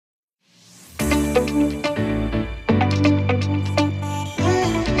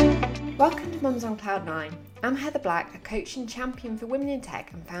with Mums on Cloud 9. I'm Heather Black, a coach and champion for women in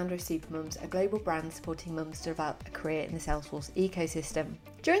tech and founder of Supermums, a global brand supporting mums to develop a career in the Salesforce ecosystem.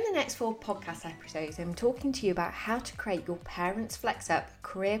 During the next 4 podcast episodes, I'm talking to you about how to create your Parents Flex Up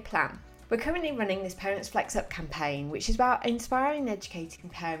career plan. We're currently running this Parents Flex Up campaign, which is about inspiring and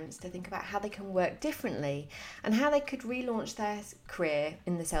educating parents to think about how they can work differently and how they could relaunch their career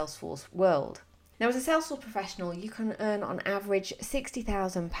in the Salesforce world. Now, as a Salesforce professional, you can earn on average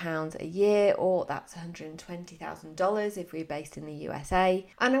 £60,000 a year, or that's $120,000 if we're based in the USA.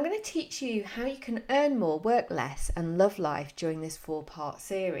 And I'm going to teach you how you can earn more, work less, and love life during this 4-part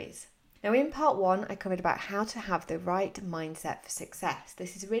series. Now, in part 1, I covered about how to have the right mindset for success.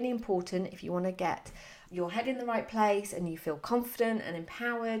 This is really important if you want to get your head in the right place and you feel confident and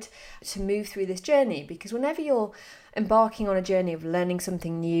empowered to move through this journey, because whenever you're embarking on a journey of learning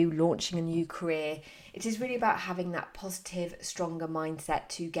something new, launching a new career, it is really about having that positive, stronger mindset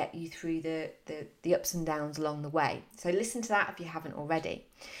to get you through the ups and downs along the way. So listen to that if you haven't already.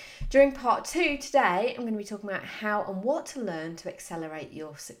 During part 2 today, I'm going to be talking about how and what to learn to accelerate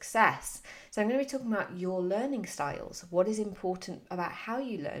your success. So I'm going to be talking about your learning styles, what is important about how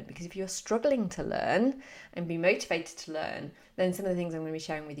you learn, because if you're struggling to learn and be motivated to learn, then some of the things I'm going to be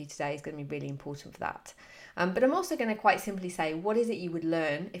sharing with you today is going to be really important for that. But I'm also going to quite simply say, what is it you would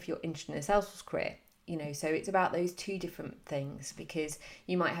learn if you're interested in a Salesforce career? So it's about those 2 different things, because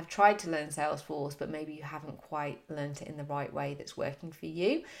you might have tried to learn Salesforce, but maybe you haven't quite learned it in the right way that's working for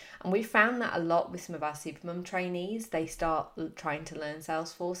you. And we found that a lot with some of our Supermum trainees. They start trying to learn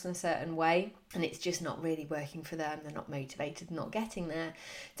Salesforce in a certain way, and it's just not really working for them. They're not motivated, not getting there.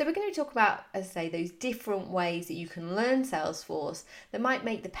 So we're going to talk about, as I say, those different ways that you can learn Salesforce that might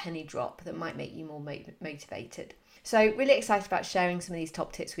make the penny drop, that might make you more motivated. So really excited about sharing some of these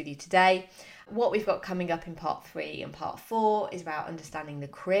top tips with you today. What we've got coming up in part 3 and part 4 is about understanding the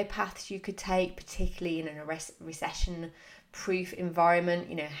career paths you could take, particularly in a recession-proof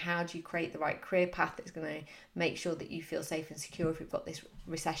environment. How do you create the right career path that's going to make sure that you feel safe and secure if we've got this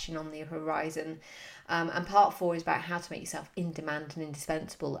recession on the horizon. And part 4 is about how to make yourself in demand and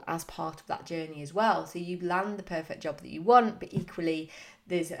indispensable as part of that journey as well. So you land the perfect job that you want, but equally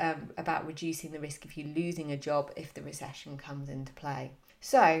there's about reducing the risk of you losing a job if the recession comes into play.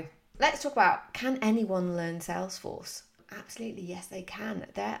 So let's talk about, can anyone learn Salesforce? Absolutely, yes, they can.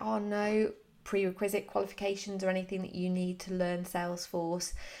 There are no prerequisite qualifications or anything that you need to learn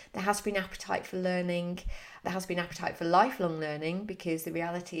Salesforce. There has to be an appetite for learning. There has to be an appetite for lifelong learning, because the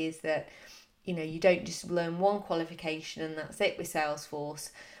reality is that you don't just learn one qualification and that's it with Salesforce.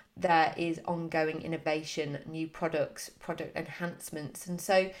 There is ongoing innovation, new products, product enhancements. And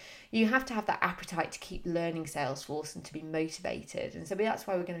so you have to have that appetite to keep learning Salesforce and to be motivated. And so that's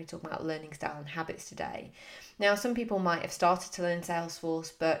why we're going to be talking about learning style and habits today. Now, some people might have started to learn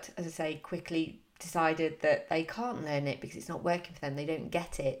Salesforce, but as I say, quickly decided that they can't learn it because it's not working for them. They don't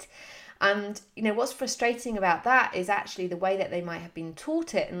get it. And what's frustrating about that is actually the way that they might have been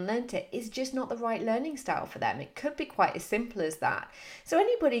taught it and learnt it is just not the right learning style for them. It could be quite as simple as that. So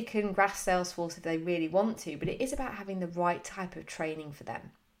anybody can grasp Salesforce if they really want to, but it is about having the right type of training for them.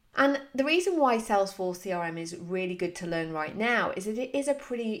 And the reason why Salesforce CRM is really good to learn right now is that it is a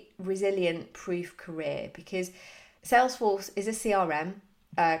pretty resilient, proof career, because Salesforce is a CRM.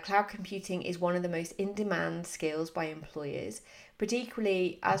 Cloud computing is one of the most in-demand skills by employers. But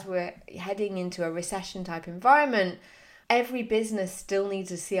equally, as we're heading into a recession type environment, every business still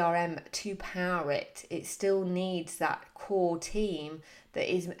needs a CRM to power it. It still needs that core team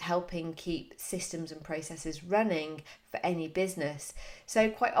that is helping keep systems and processes running for any business. So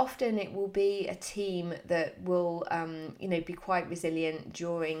quite often it will be a team that will be quite resilient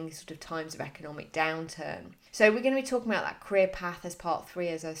during sort of times of economic downturn. So we're going to be talking about that career path as part 3,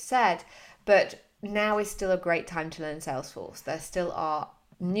 as I've said, but now is still a great time to learn Salesforce. There still are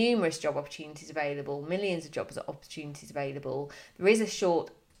numerous job opportunities available, millions of job opportunities available. There is a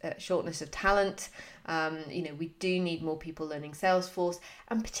shortness of talent. We do need more people learning Salesforce,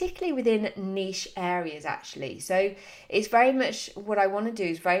 and particularly within niche areas actually. So it's very much what I want to do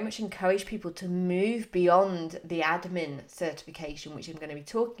is very much encourage people to move beyond the admin certification, which I'm going to be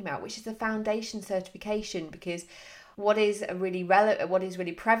talking about, which is the foundation certification, because what is really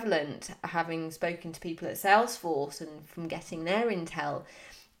prevalent, having spoken to people at Salesforce and from getting their intel,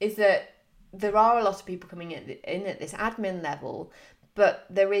 is that there are a lot of people coming in at this admin level, but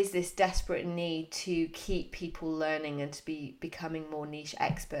there is this desperate need to keep people learning and to be becoming more niche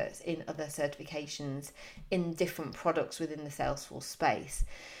experts in other certifications in different products within the Salesforce space.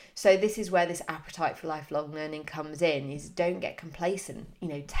 So this is where this appetite for lifelong learning comes in, is don't get complacent,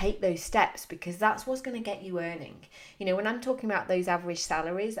 take those steps, because that's what's going to get you earning. When I'm talking about those average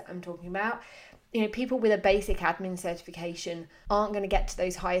salaries that I'm talking about, people with a basic admin certification aren't going to get to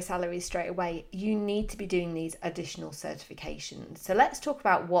those higher salaries straight away. You need to be doing these additional certifications. So let's talk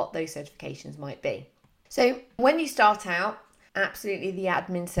about what those certifications might be. So when you start out, absolutely, the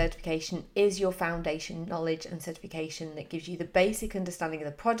admin certification is your foundation knowledge and certification that gives you the basic understanding of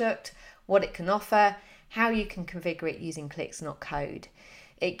the product, what it can offer, how you can configure it using clicks, not code.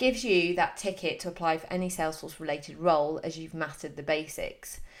 It gives you that ticket to apply for any Salesforce related role as you've mastered the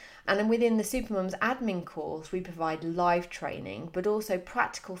basics. And then within the Supermums admin course, we provide live training, but also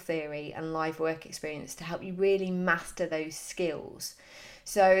practical theory and live work experience to help you really master those skills.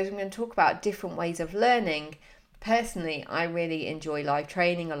 So as I'm going to talk about different ways of learning, personally, I really enjoy live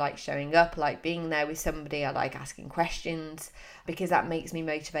training. I like showing up, I like being there with somebody, I like asking questions, because that makes me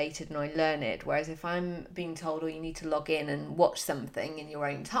motivated and I learn it. Whereas if I'm being told, you need to log in and watch something in your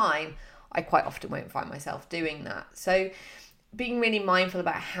own time, I quite often won't find myself doing that. So being really mindful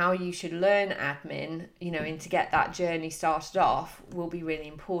about how you should learn admin, and to get that journey started off will be really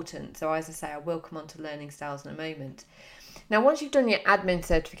important. So as I say, I will come on to learning styles in a moment. Now, once you've done your admin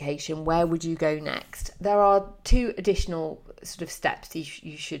certification, where would you go next? There are 2 additional sort of steps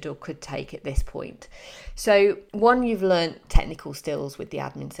you should or could take at this point. So one, you've learned technical skills with the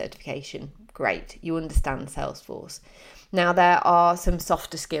admin certification. Great, you understand Salesforce. Now, there are some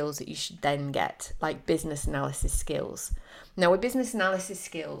softer skills that you should then get, like business analysis skills. Now, with business analysis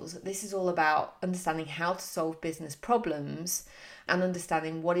skills, this is all about understanding how to solve business problems and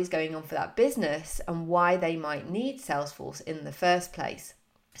understanding what is going on for that business and why they might need Salesforce in the first place.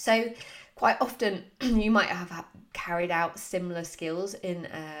 So quite often you might have carried out similar skills in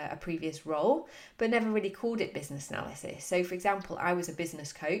a previous role, but never really called it business analysis. So for example, I was a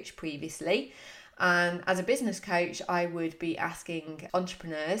business coach previously. And as a business coach, I would be asking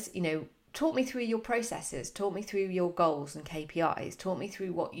entrepreneurs, talk me through your processes, talk me through your goals and KPIs, talk me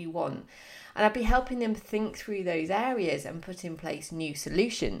through what you want. And I'd be helping them think through those areas and put in place new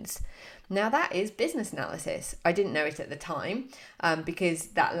solutions. Now that is business analysis. I didn't know it at the time because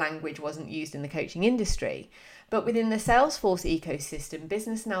that language wasn't used in the coaching industry. But within the Salesforce ecosystem,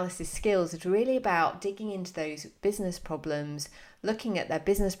 business analysis skills is really about digging into those business problems, looking at their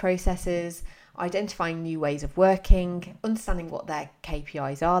business processes, identifying new ways of working, understanding what their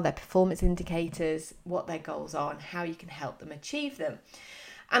KPIs are, their performance indicators, what their goals are, and how you can help them achieve them.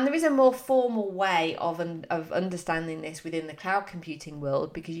 And there is a more formal way of understanding this within the cloud computing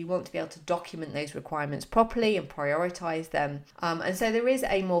world, because you want to be able to document those requirements properly and prioritize them. And so there is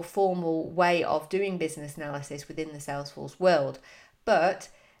a more formal way of doing business analysis within the Salesforce world. But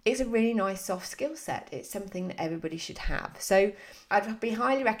it's a really nice soft skill set. It's something that everybody should have. So I'd be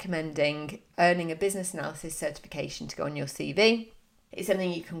highly recommending earning a business analysis certification to go on your CV. It's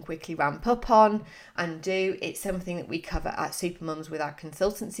something you can quickly ramp up on and do. It's something that we cover at Supermums with our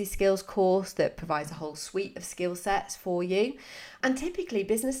consultancy skills course that provides a whole suite of skill sets for you. And typically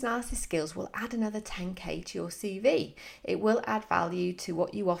business analysis skills will add another 10k to your CV. It will add value to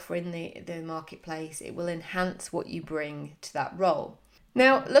what you offer in the marketplace. It will enhance what you bring to that role.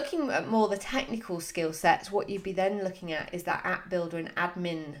 Now, looking at more the technical skill sets, what you'd be then looking at is that App Builder and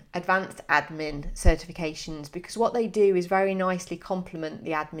advanced admin certifications, because what they do is very nicely complement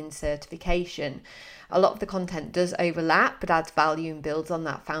the admin certification. A lot of the content does overlap, but adds value and builds on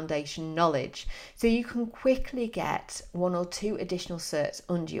that foundation knowledge. So you can quickly get 1 or 2 additional certs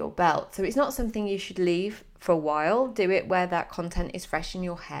under your belt. So it's not something you should leave for a while. Do it where that content is fresh in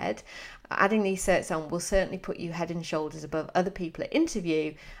your head. Adding these certs on will certainly put you head and shoulders above other people at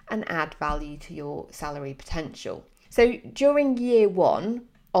interview and add value to your salary potential. So during year 1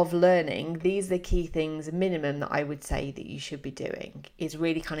 of learning, these are the key things, minimum, that I would say that you should be doing, is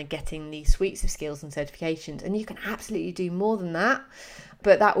really kind of getting these suites of skills and certifications. And you can absolutely do more than that,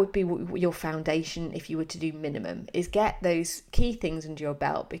 but that would be your foundation if you were to do minimum, is get those key things under your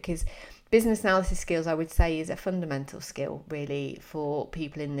belt, because business analysis skills, I would say, is a fundamental skill really for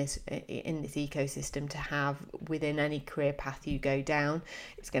people in this ecosystem to have within any career path you go down.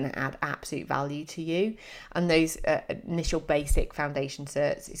 It's going to add absolute value to you, and those initial basic foundation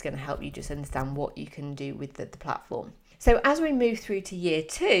certs is going to help you just understand what you can do with the platform. So as we move through to year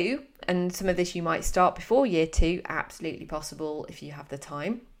 2, and some of this you might start before year 2, absolutely possible if you have the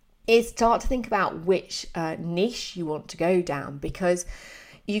time, is start to think about which niche you want to go down, because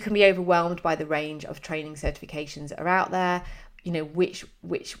you can be overwhelmed by the range of training certifications that are out there. Which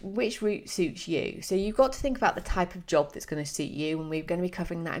route suits you. So you've got to think about the type of job that's going to suit you, and we're going to be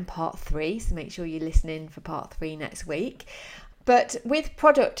covering that in part 3, so make sure you listen in for part 3 next week. But with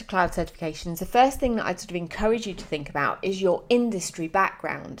product cloud certifications, the first thing that I'd sort of encourage you to think about is your industry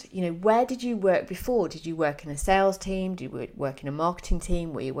background. Where did you work before? Did you work in a sales team? Did you work in a marketing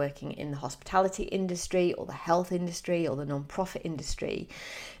team? Were you working in the hospitality industry or the health industry or the non-profit industry?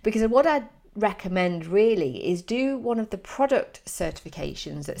 Because what I'd recommend really is do one of the product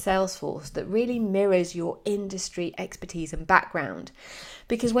certifications at Salesforce that really mirrors your industry expertise and background.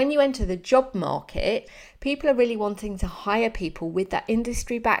 Because when you enter the job market, people are really wanting to hire people with that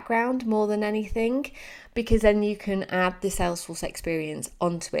industry background more than anything, because then you can add the Salesforce experience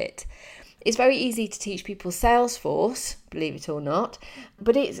onto it. It's very easy to teach people Salesforce, believe it or not,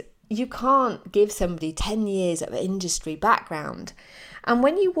 but you can't give somebody 10 years of industry background. And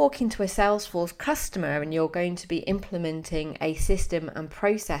when you walk into a Salesforce customer and you're going to be implementing a system and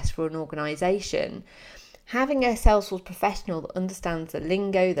process for an organization, having a Salesforce professional that understands the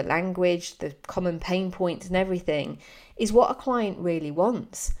lingo, the language, the common pain points and everything is what a client really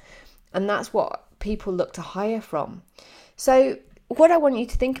wants. And that's what people look to hire from. So what I want you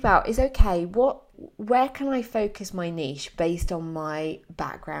to think about is, okay, where can I focus my niche based on my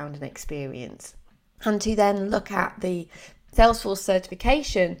background and experience? And to then look at the Salesforce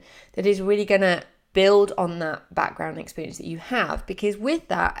certification that is really going to build on that background experience that you have, because with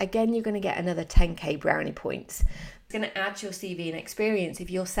that, again, you're going to get another 10k brownie points. It's going to add to your CV and experience if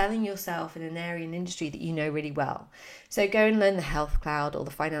you're selling yourself in an area and industry that you know really well. So go and learn the Health Cloud or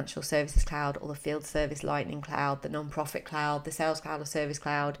the Financial Services Cloud or the Field Service Lightning Cloud, the Non-Profit Cloud, the Sales Cloud or Service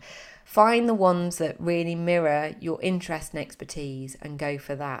Cloud. Find the ones that really mirror your interest and expertise and go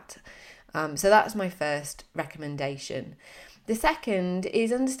for that. So that's my first recommendation. The second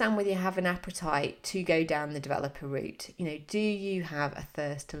is understand whether you have an appetite to go down the developer route. Do you have a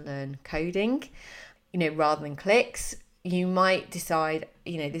thirst to learn coding? Rather than clicks, you might decide,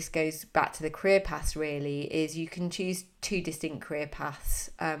 this goes back to the career paths really, is you can choose two distinct career paths.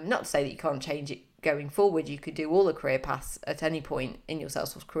 Not to say that you can't change it going forward. You could do all the career paths at any point in your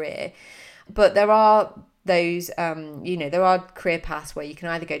Salesforce career. But there are those, there are career paths where you can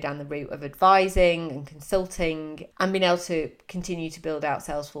either go down the route of advising and consulting and being able to continue to build out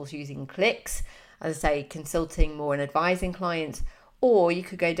Salesforce using clicks, as I say, consulting more and advising clients, or you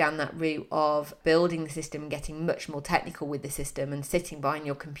could go down that route of building the system and getting much more technical with the system and sitting behind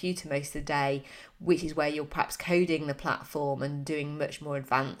your computer most of the day, which is where you're perhaps coding the platform and doing much more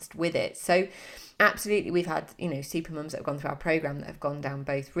advanced with it. So absolutely, we've had, super mums that have gone through our program that have gone down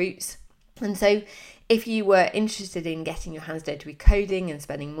both routes. And so if you were interested in getting your hands dirty with coding and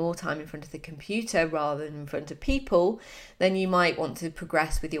spending more time in front of the computer rather than in front of people, then you might want to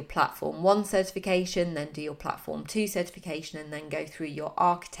progress with your Platform 1 certification, then do your Platform 2 certification, and then go through your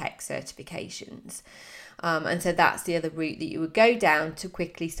Architect certifications. And so that's the other route that you would go down to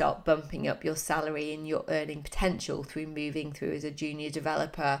quickly start bumping up your salary and your earning potential through moving through as a junior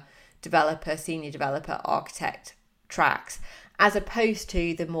developer, senior developer, architect tracks, as opposed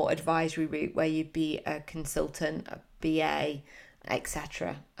to the more advisory route where you'd be a consultant, a BA,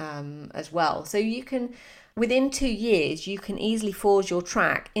 etc. As well. So you can, within 2 years, you can easily forge your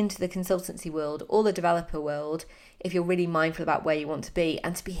track into the consultancy world or the developer world if you're really mindful about where you want to be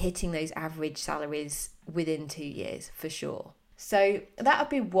and to be hitting those average salaries within 2 years for sure. So that would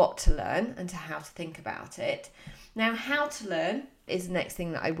be what to learn and to how to think about it. Now, how to learn is the next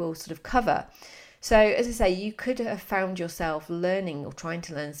thing that I will sort of cover. So as I say, you could have found yourself learning or trying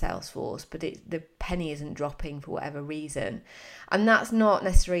to learn Salesforce, but the penny isn't dropping for whatever reason. And that's not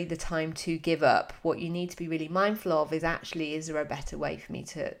necessarily the time to give up. What you need to be really mindful of is actually, is there a better way for me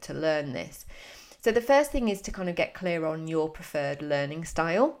to learn this? So the first thing is to kind of get clear on your preferred learning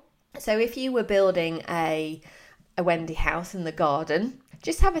style. So if you were building a Wendy house in the garden,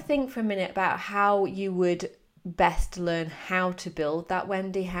 just have a think for a minute about how you would best learn how to build that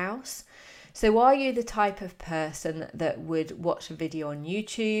Wendy house. So are you the type of person that would watch a video on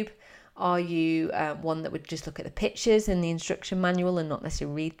YouTube? Are you one that would just look at the pictures in the instruction manual and not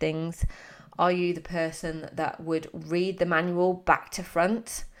necessarily read things? Are you the person that would read the manual back to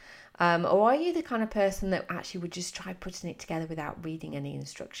front? Or are you the kind of person that actually would just try putting it together without reading any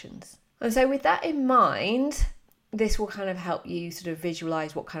instructions? And so with that in mind, this will kind of help you sort of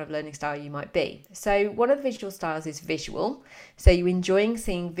visualize what kind of learning style you might be. So one of the visual styles is visual. So you're enjoying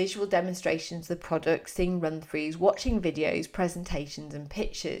seeing visual demonstrations of the product, seeing run-throughs, watching videos, presentations and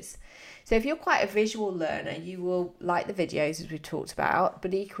pictures. So if you're quite a visual learner, you will like the videos as we talked about,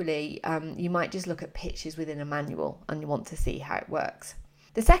 but equally you might just look at pictures within a manual and you want to see how it works.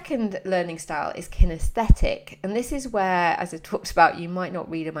 The second learning style is kinesthetic, and this is where, as I talked about, you might not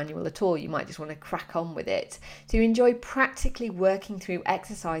read a manual at all, you might just want to crack on with it. So you enjoy practically working through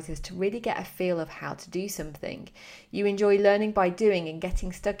exercises to really get a feel of how to do something. You enjoy learning by doing and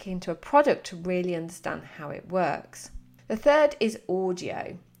getting stuck into a product to really understand how it works. The third is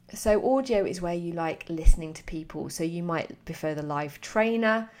audio. So audio is where you like listening to people, so you might prefer the live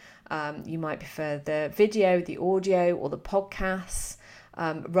trainer, you might prefer the video, the audio, or the podcasts,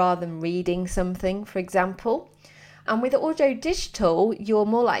 rather than reading something, for example. And with audio digital, you're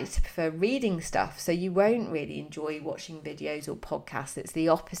more likely to prefer reading stuff, so you won't really enjoy watching videos or podcasts. It's the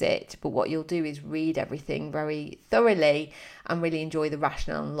opposite, but what you'll do is read everything very thoroughly and really enjoy the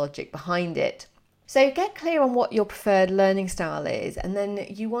rationale and logic behind it. So get clear on what your preferred learning style is, and then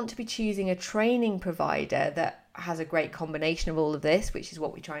you want to be choosing a training provider that has a great combination of all of this, which is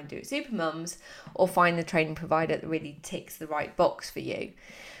what we try and do at Supermums, or find the training provider that really ticks the right box for you.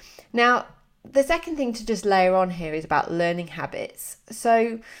 Now, the second thing to just layer on here is about learning habits.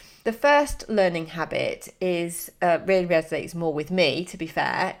 So the first learning habit is really resonates more with me, to be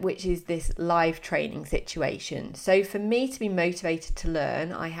fair, which is this live training situation. So for me to be motivated to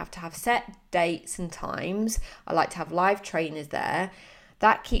learn, I have to have set dates and times. I like to have live trainers there.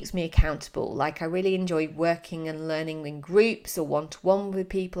 That keeps me accountable. Like, I really enjoy working and learning in groups or one-to-one with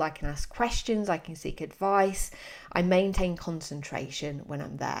people. I can ask questions, I can seek advice. I maintain concentration when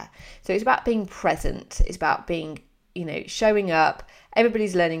I'm there. So it's about being present. It's about being, showing up.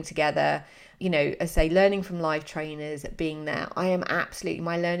 Everybody's learning together. As I say, learning from live trainers, being there.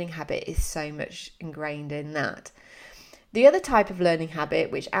 My learning habit is so much ingrained in that. The other type of learning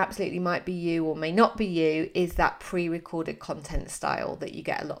habit, which absolutely might be you or may not be you, is that pre-recorded content style that you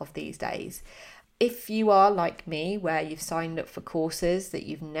get a lot of these days. If you are like me, where you've signed up for courses that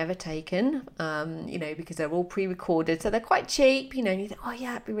you've never taken, because they're all pre-recorded, so they're quite cheap, and you think, oh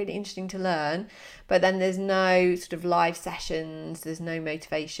yeah, it'd be really interesting to learn, but then there's no sort of live sessions, there's no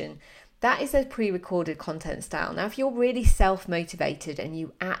motivation. That is a pre-recorded content style. Now, if you're really self-motivated and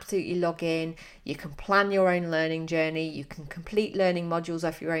you absolutely log in, you can plan your own learning journey, you can complete learning modules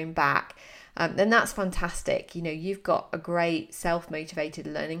off your own back, then that's fantastic. You've got a great self-motivated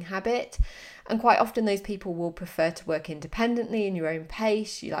learning habit. And quite often those people will prefer to work independently in your own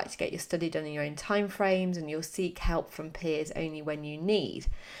pace. You like to get your study done in your own timeframes, and you'll seek help from peers only when you need.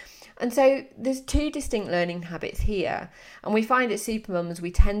 And so there's two distinct learning habits here. And we find at Supermums,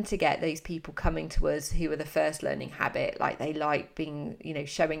 we tend to get those people coming to us who are the first learning habit. Like, they like being,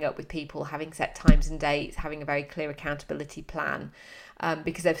 showing up with people, having set times and dates, having a very clear accountability plan,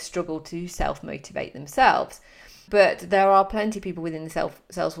 because they've struggled to self-motivate themselves. But there are plenty of people within the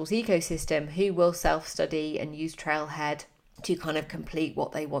Salesforce ecosystem who will self-study and use Trailhead to kind of complete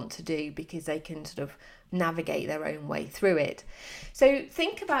what they want to do, because they can sort of navigate their own way through it. So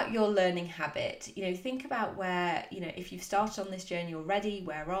think about your learning habit. Think about where, if you've started on this journey already,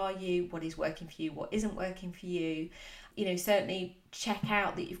 where are you? What is working for you? What isn't working for you? Certainly check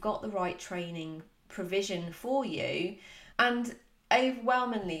out that you've got the right training provision for you. And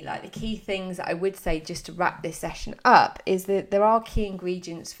overwhelmingly, like, the key things that I would say, just to wrap this session up, is that there are key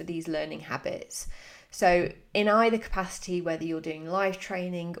ingredients for these learning habits. So in either capacity, whether you're doing live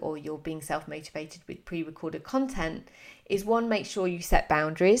training or you're being self-motivated with pre-recorded content, is one, make sure you set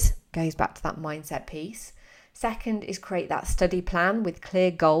boundaries, goes back to that mindset piece. Second is create that study plan with clear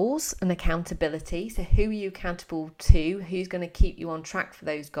goals and accountability. So who are you accountable to? Who's going to keep you on track for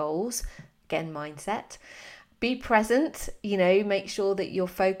those goals? Again, mindset. Be present, make sure that you're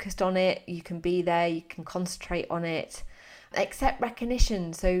focused on it. You can be there, you can concentrate on it. Accept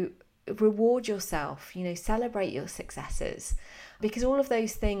recognition. So reward yourself, celebrate your successes, because all of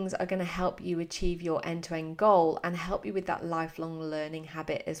those things are going to help you achieve your end-to-end goal and help you with that lifelong learning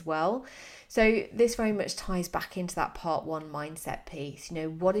habit as well. So this very much ties back into that part one mindset piece.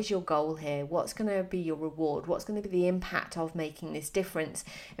 What is your goal here? What's going to be your reward? What's going to be the impact of making this difference?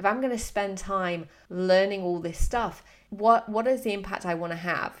 If I'm going to spend time learning all this stuff, what is the impact I want to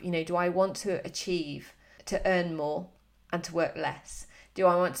have? Do I want to achieve to earn more and to work less? Do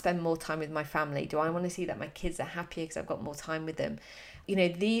I want to spend more time with my family? Do I want to see that my kids are happier because I've got more time with them?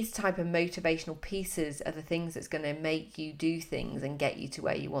 These type of motivational pieces are the things that's going to make you do things and get you to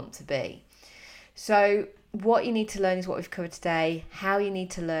where you want to be. So what you need to learn is what we've covered today, how you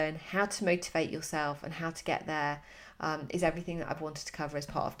need to learn, how to motivate yourself and how to get there. is everything that I've wanted to cover as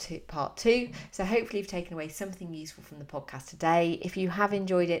part of part 2. So hopefully you've taken away something useful from the podcast today. If you have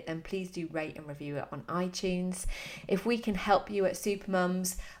enjoyed it, then please do rate and review it on iTunes. If we can help you at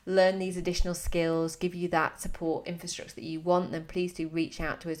Supermums learn these additional skills, give you that support infrastructure that you want, then please do reach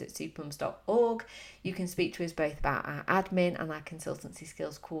out to us at supermums.org. You can speak to us both about our admin and our consultancy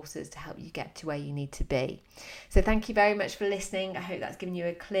skills courses to help you get to where you need to be. So thank you very much for listening. I hope that's given you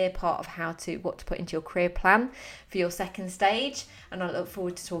a clear part of what to put into your career plan for your second stage, and I look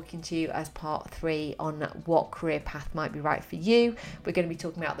forward to talking to you as part 3 on what career path might be right for you. We're going to be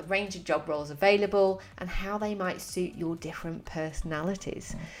talking about the range of job roles available and how they might suit your different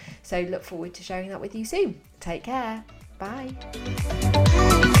personalities. So look forward to sharing that with you soon. Take care. Bye.